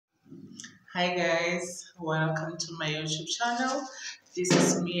Hi guys, welcome to my YouTube channel. This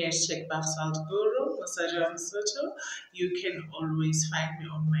is me, Sheikh Salt Guru, Masajo Soto. You can always find me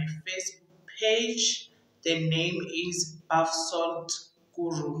on my Facebook page. The name is Salt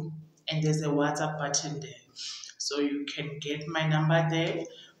Guru, and there's a WhatsApp button there. So you can get my number there,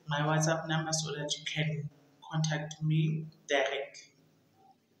 my WhatsApp number, so that you can contact me directly.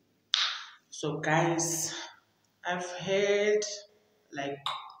 So guys, I've had like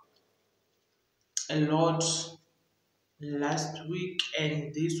a lot last week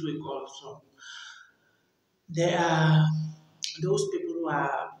and this week also. There are those people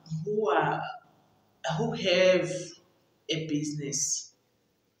who have a business,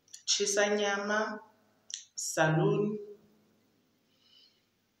 chisanyama, saloon,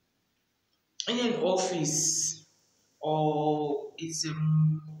 in an office, or it's a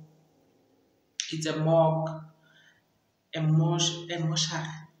morgue, a mortuary,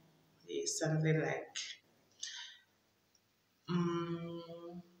 something like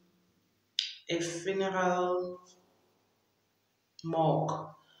um, a funeral morgue.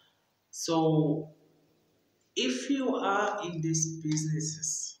 So if you are in these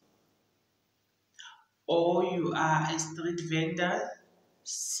businesses, or you are a street vendor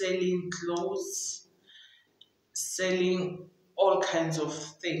selling clothes, selling all kinds of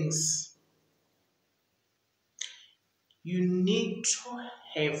things, you need to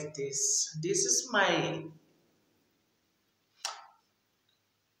have this. This is my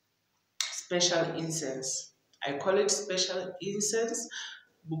special incense. I call it special incense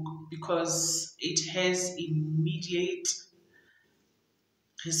because it has immediate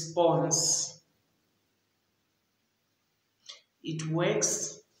response. It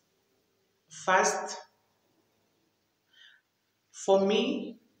works fast for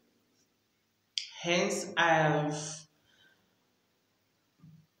me, hence I've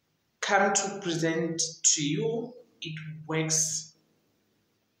come to present to you. It works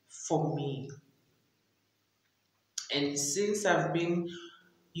for me, and since I've been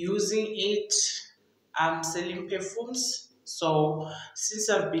using it, I'm selling perfumes. So since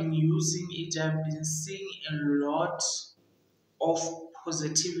I've been using it, I've been seeing a lot of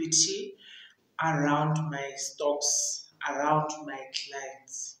positivity around my stocks, around my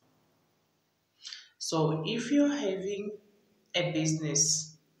clients. So if you're having a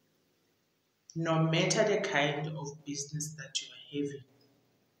business, no matter the kind of business that you're having,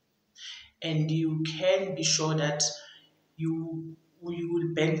 and you can be sure that you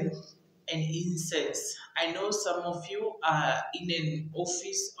will burn an incense. I know some of you are in an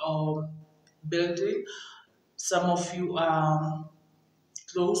office or building, some of you are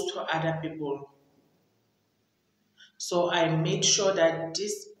close to other people. So I make sure that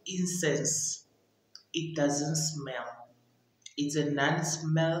this incense, it doesn't smell. It's a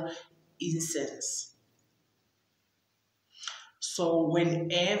non-smell incense. So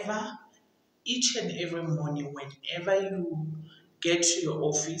whenever, each and every morning, whenever you get to your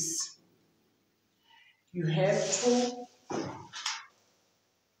office, you have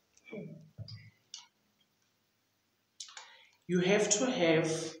to have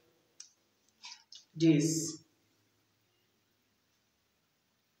this.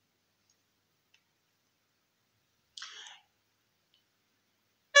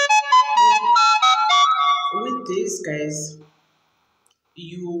 With this, guys,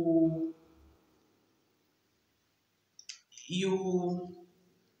 you you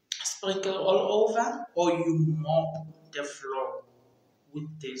sprinkle all over, or you mop the floor with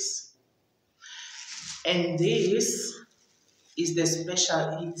this. And this is the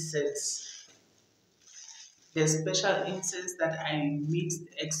special incense. The special incense that I mixed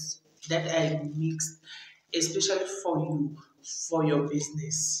especially for you, for your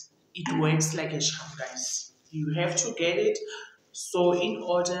business. It works like a charm, guys. You have to get it. So in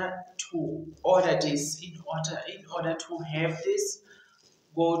order to order this, in order to have this,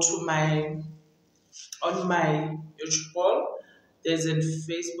 go to on my YouTube wall. There's a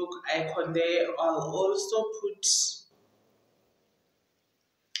Facebook icon there. I'll also put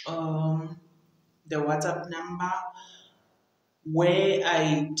the WhatsApp number where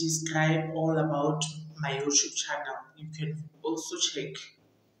I describe all about my YouTube channel. You can also check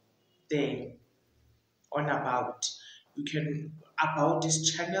there on about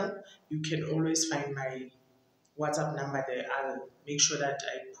this channel. You can always find my WhatsApp number there. I'll make sure that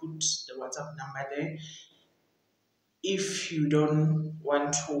I put the WhatsApp number there. If you don't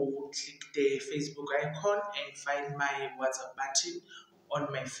want to click the Facebook icon and find my WhatsApp button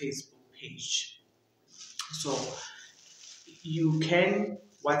on my Facebook page. So you can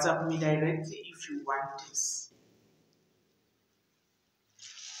WhatsApp me directly if you want this.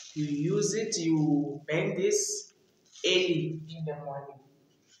 You use it, you burn this early in the morning.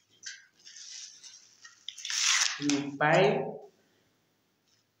 You buy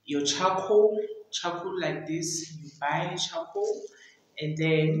your charcoal like this. You buy charcoal and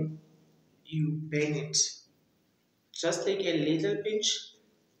then you burn it. Just take a little pinch.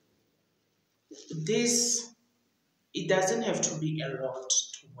 This, it doesn't have to be a lot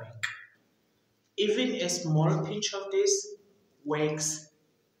to work. Even a small pinch of this works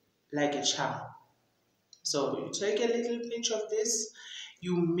like a charm. So you take a little pinch of this,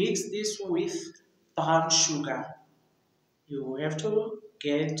 you mix this with brown sugar. You have to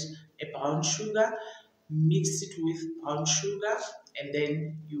get a brown sugar, mix it with brown sugar, and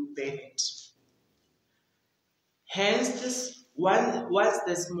then you burn it. Hence, once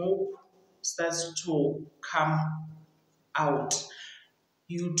the smoke starts to come out,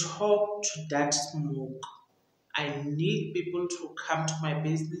 you talk to that smoke. I need people to come to my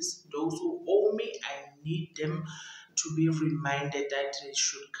business. Those who owe me, I need them to be reminded that they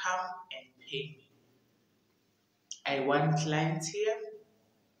should come and pay me. I want clients here.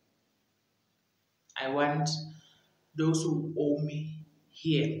 I want those who owe me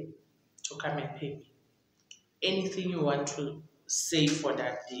here to come and pay me. Anything you want to say for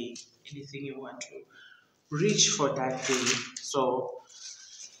that day, anything you want to reach for that day. So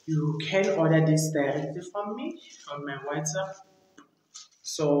you can order this directly from me on my WhatsApp.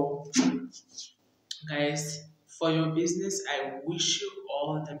 So guys, for your business, I wish you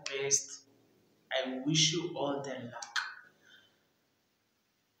all the best. I wish you all the luck.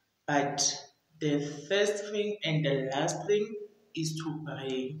 But the first thing and the last thing is to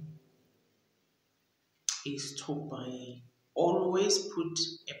pray. Always put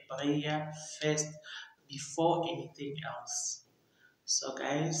a prayer first before anything else. So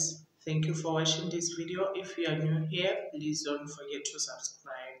guys, thank you for watching this video. If you are new here, please don't forget to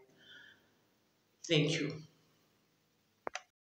subscribe. Thank you.